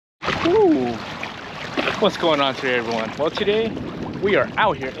Woo. What's going on today, everyone? Well, today we are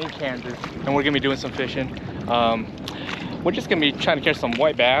out here in Kansas and we're gonna be doing some fishing. We're just gonna be trying to catch some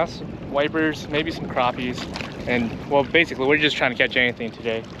white bass, wipers, maybe some crappies, and well, basically we're just trying to catch anything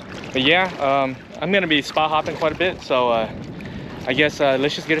today. But yeah, I'm gonna be spot hopping quite a bit, so I guess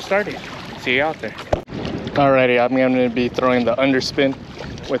let's just get it started. See you out there. Alrighty, I'm gonna be throwing the underspin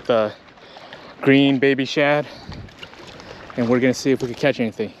with the green baby shad, and we're gonna see if we can catch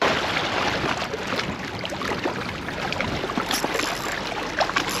anything.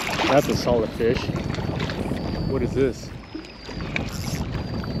 That's a solid fish. What is this?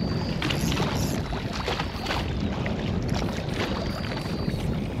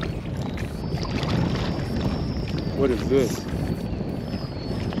 What is this?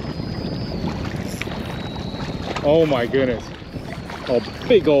 Oh my goodness. A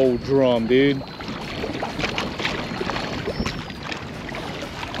big old drum, dude.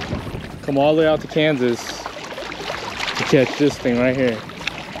 Come all the way out to Kansas to catch this thing right here.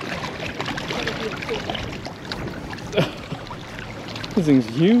 This thing's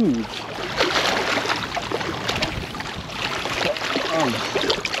huge.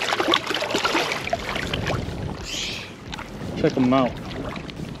 Check them out.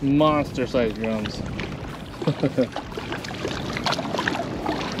 Monster sized drums.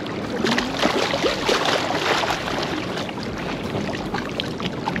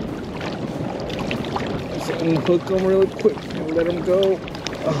 Just unhook them really quick and let them go.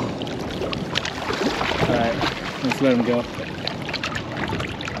 Oh. Alright, let's let them go.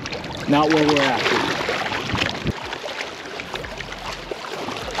 Not where we're at.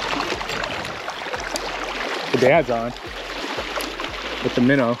 The dad's on with the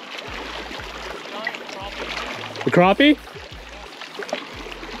minnow. The crappie?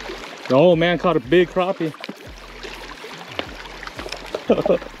 The old man caught a big crappie.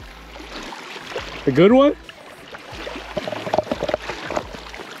 A good one?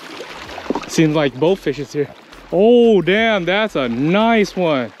 Seems like both fishes here. Oh damn, that's a nice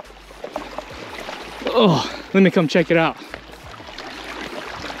one. Oh, let me come check it out.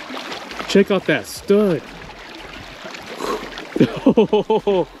 Check out that stud.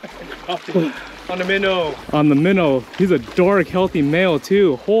 On the minnow. On the minnow. He's a dark, healthy male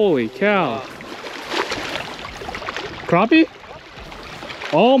too. Holy cow. Crappie?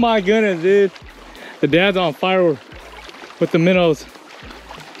 Oh my goodness, dude. The dad's on fire with the minnows.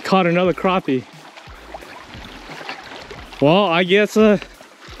 Caught another crappie. Well, I guess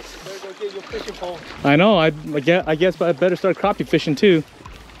I know, I guess I better start crappie fishing too.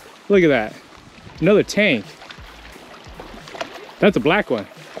 Look at that. Another tank. That's a black one.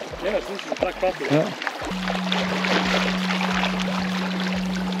 Yes, this is a black crappie. Yeah.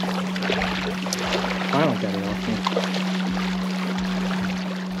 I don't get it off me.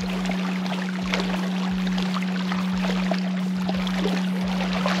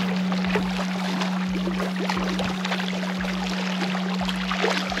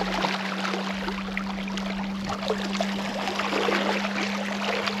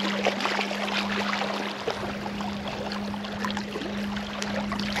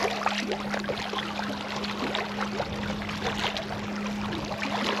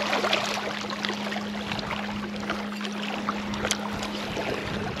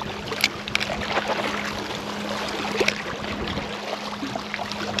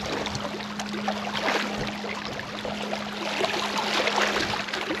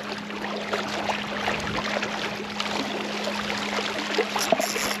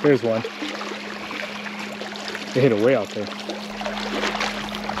 There's one. They hit it way out there.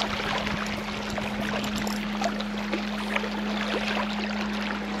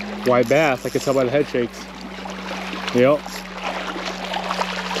 White bass, I can tell by the head shakes. Yep.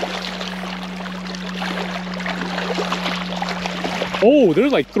 Oh,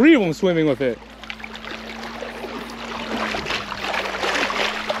 there's like 3 of them swimming with it.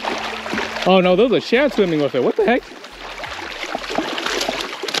 Oh no, those are shad swimming with it. What the heck?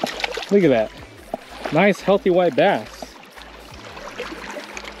 Look at that. Nice, healthy white bass.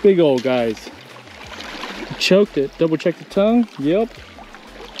 Big old guys. Choked it. Double check the tongue. Yep.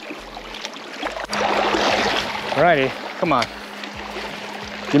 Alrighty, come on.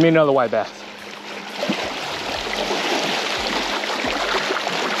 Give me another white bass.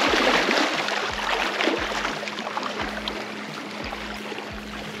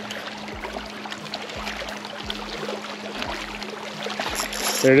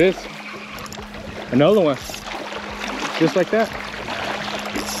 There it is. Another one. Just like that.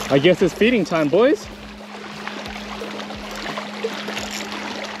 I guess it's feeding time, boys.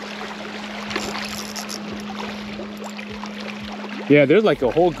 Yeah, there's like a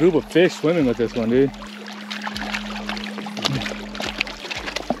whole group of fish swimming with this one, dude.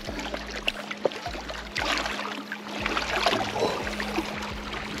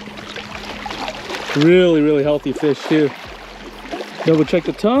 Really, really healthy fish too. Double check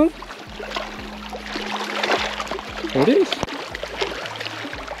the tongue. There it is.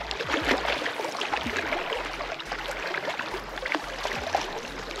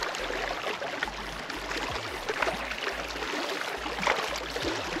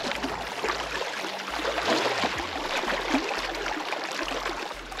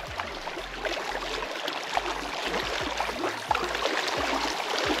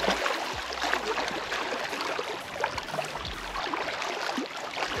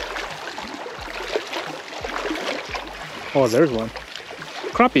 Oh, there's one.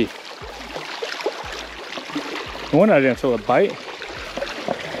 Crappie. No wonder I didn't feel a bite.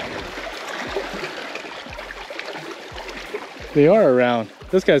 They are around.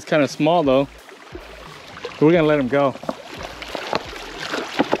 This guy's kind of small though. But we're gonna let him go.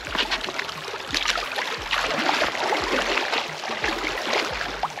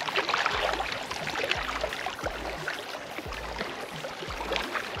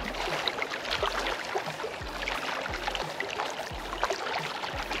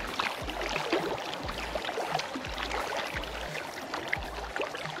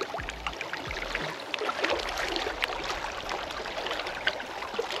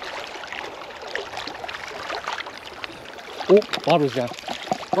 Oh, bobber's down.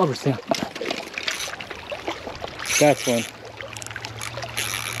 Bobber's down. That's one.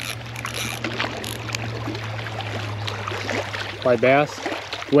 White bass.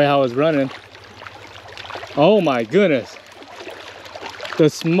 The way I was running. Oh my goodness. The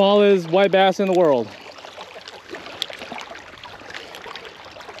smallest white bass in the world.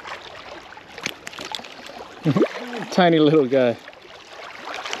 Tiny little guy.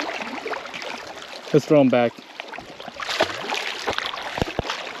 Let's throw him back.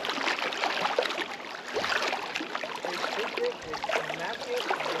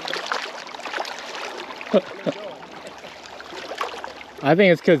 I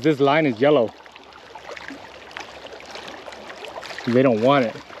think it's because this line is yellow. They don't want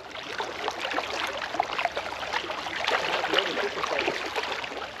it.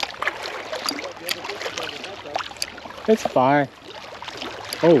 It's fine.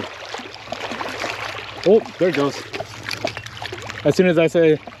 Oh. Oh, there it goes. As soon as I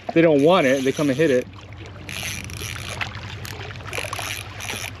say they don't want it, they come and hit it.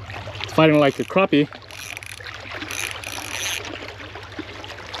 It's fighting like a crappie.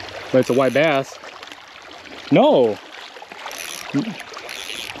 But it's a white bass. No!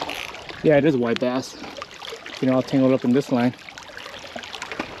 Yeah, it is a white bass. You know, all tangled up in this line.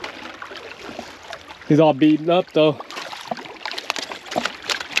 He's all beaten up though.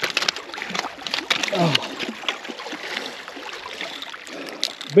 Oh.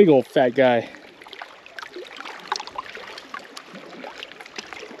 Big old fat guy.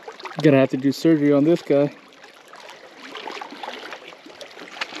 Gonna have to do surgery on this guy.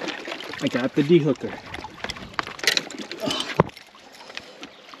 I got the de-hooker.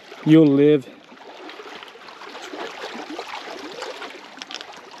 You'll live.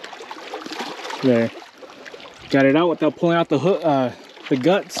 There. Got it out without pulling out the hook, the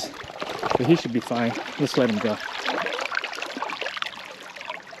guts. But he should be fine. Let's let him go.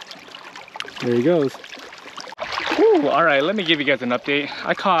 There he goes. Woo, all right, let me give you guys an update.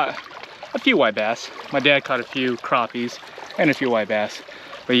 I caught a few white bass. My dad caught a few crappies and a few white bass.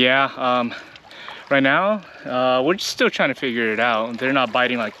 But yeah, right now, we're just still trying to figure it out. They're not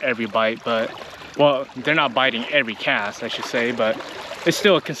biting like every bite, but, well, they're not biting every cast, I should say, but it's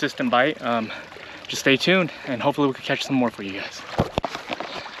still a consistent bite. Just stay tuned, and hopefully we can catch some more for you guys.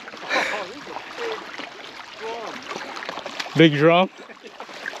 Big drum?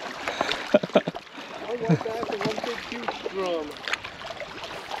 One white bass and one big huge drum.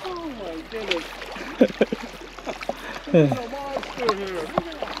 Oh my goodness. There's a monster here.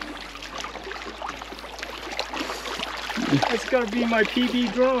 That's gotta be my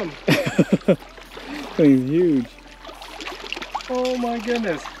PB drum. He's huge. Oh my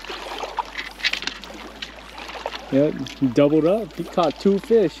goodness. Yep, he doubled up. He caught 2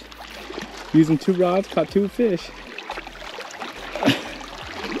 fish. Using 2 rods, caught 2 fish.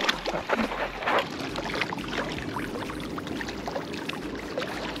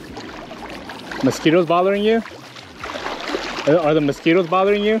 Mosquitoes bothering you? Are the mosquitoes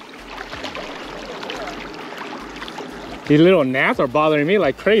bothering you? These little gnats are bothering me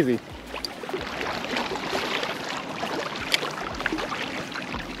like crazy.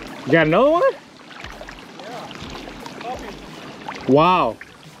 You got another one? Yeah. Wow.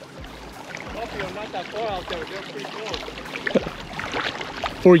 Hopefully I'm not that far out there. They're pretty close.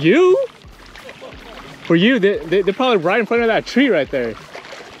 For you? For you, they're probably right in front of that tree right there.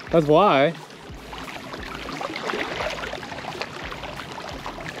 That's why.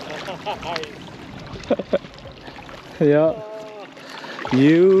 Yeah.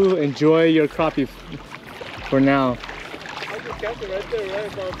 You enjoy your crappie for now. I just got it right there,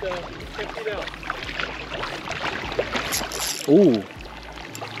 right about 10 feet out. Ooh.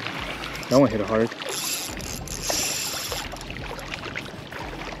 That one hit it hard.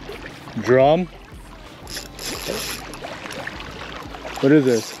 Drum. What is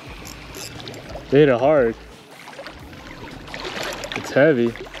this? They hit it hard. It's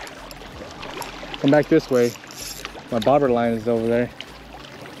heavy. Come back this way. My bobber line is over there.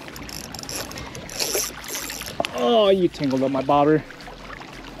 Oh, you tangled up my bobber.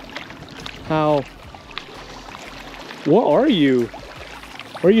 How? What are you?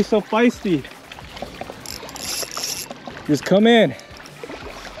 Why are you so feisty? Just come in.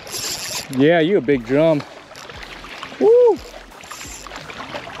 Yeah, you a big drum. Woo!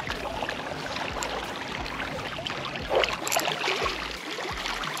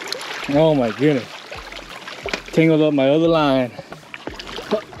 Oh my goodness. Tangled up my other line.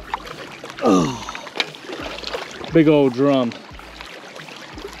 Oh. Big old drum.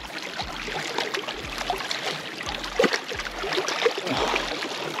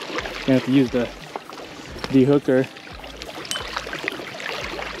 Gonna have to use the de-hooker.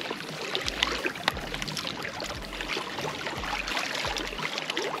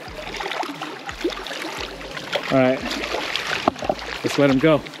 All right, let's let him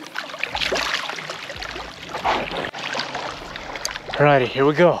go. Alrighty, here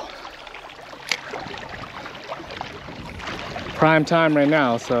we go. Prime time right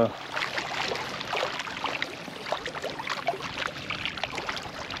now, so.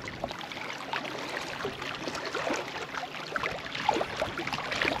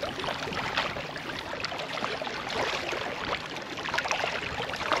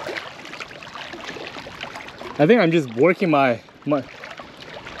 I think I'm just working my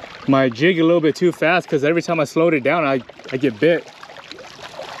jig a little bit too fast because every time I slowed it down, I get bit.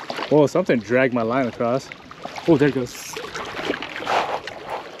 Oh, something dragged my line across. Oh, there it goes.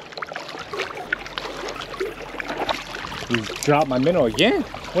 He's dropped my minnow again.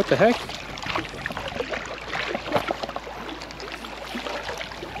 What the heck?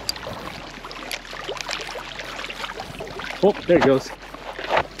 Oh, there it goes.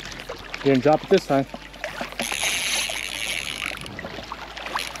 Didn't drop it this time.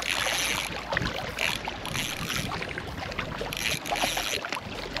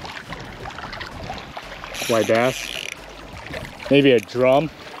 White bass. Maybe a drum.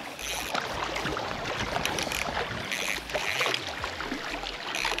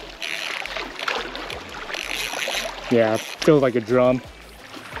 Yeah, feels like a drum.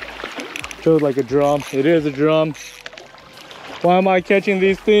 Feels like a drum. It is a drum. Why am I catching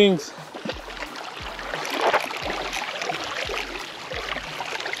these things?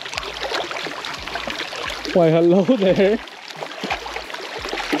 Why, hello there.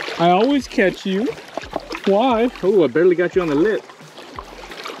 I always catch you. Why? Oh, I barely got you on the lip.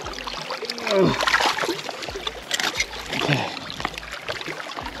 Ugh. Okay.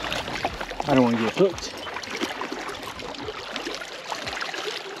 I don't want to get hooked.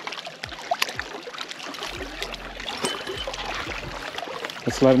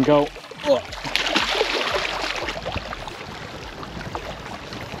 Let's let him go. Ugh.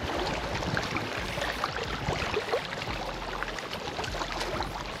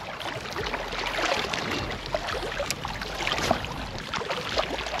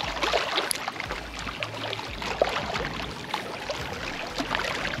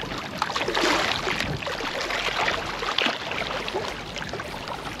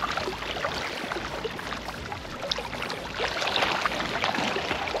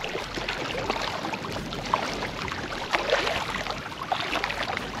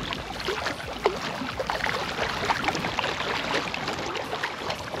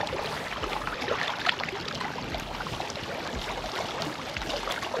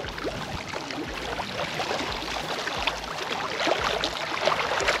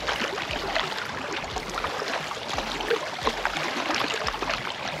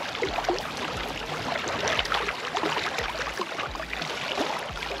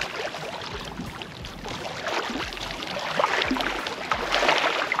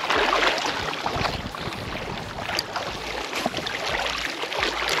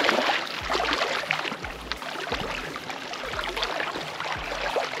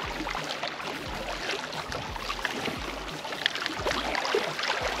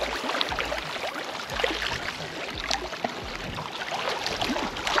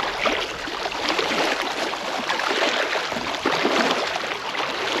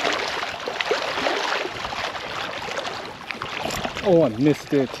 Oh, I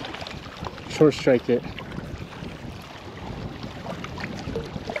missed it. Short strike it.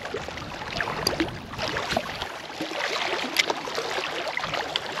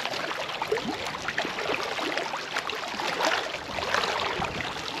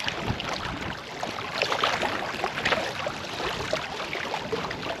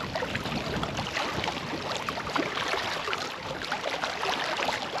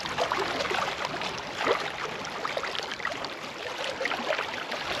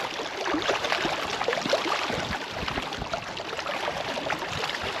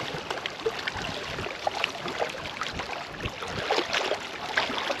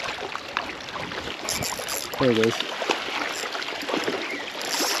 There it is.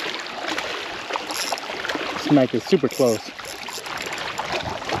 Smack is super close.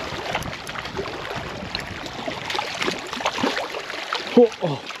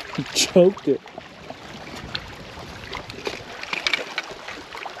 Oh, he choked it.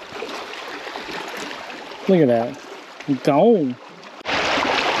 Look at that. Gone.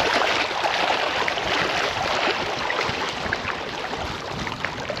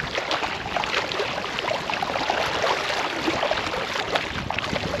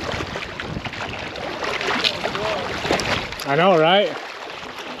 I know, right?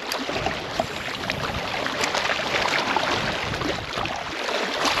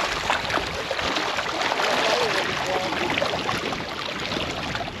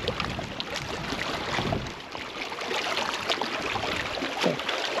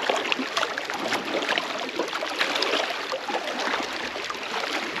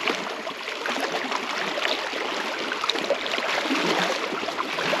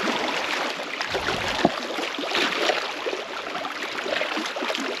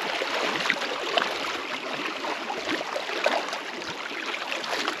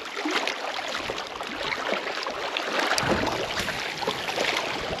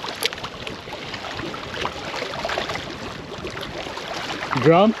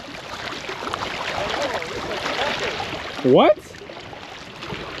 Drum? What?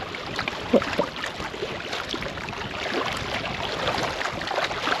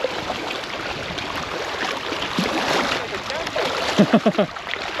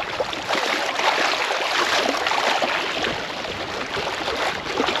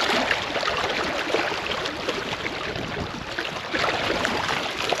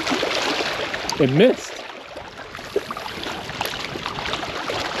 It missed.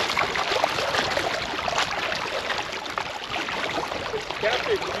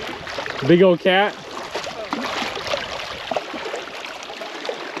 Big old cat.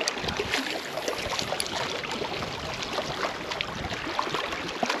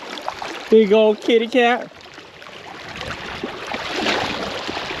 Big old kitty cat.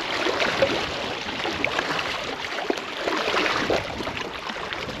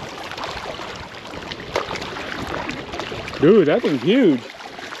 Dude, that thing's huge.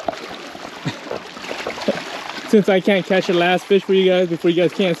 Since I can't catch the last fish for you guys before you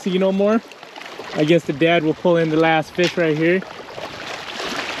guys can't see no more, I guess the dad will pull in the last fish right here.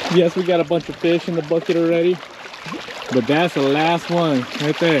 Yes, we got a bunch of fish in the bucket already, but that's the last one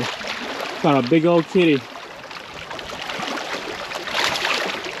right there. Got a big old kitty.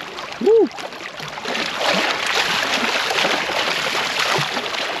 Woo!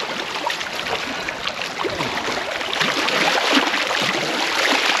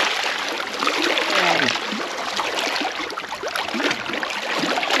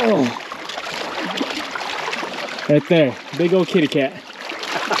 Oh. Right there, big old kitty cat.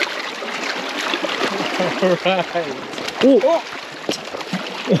 All right. Oh.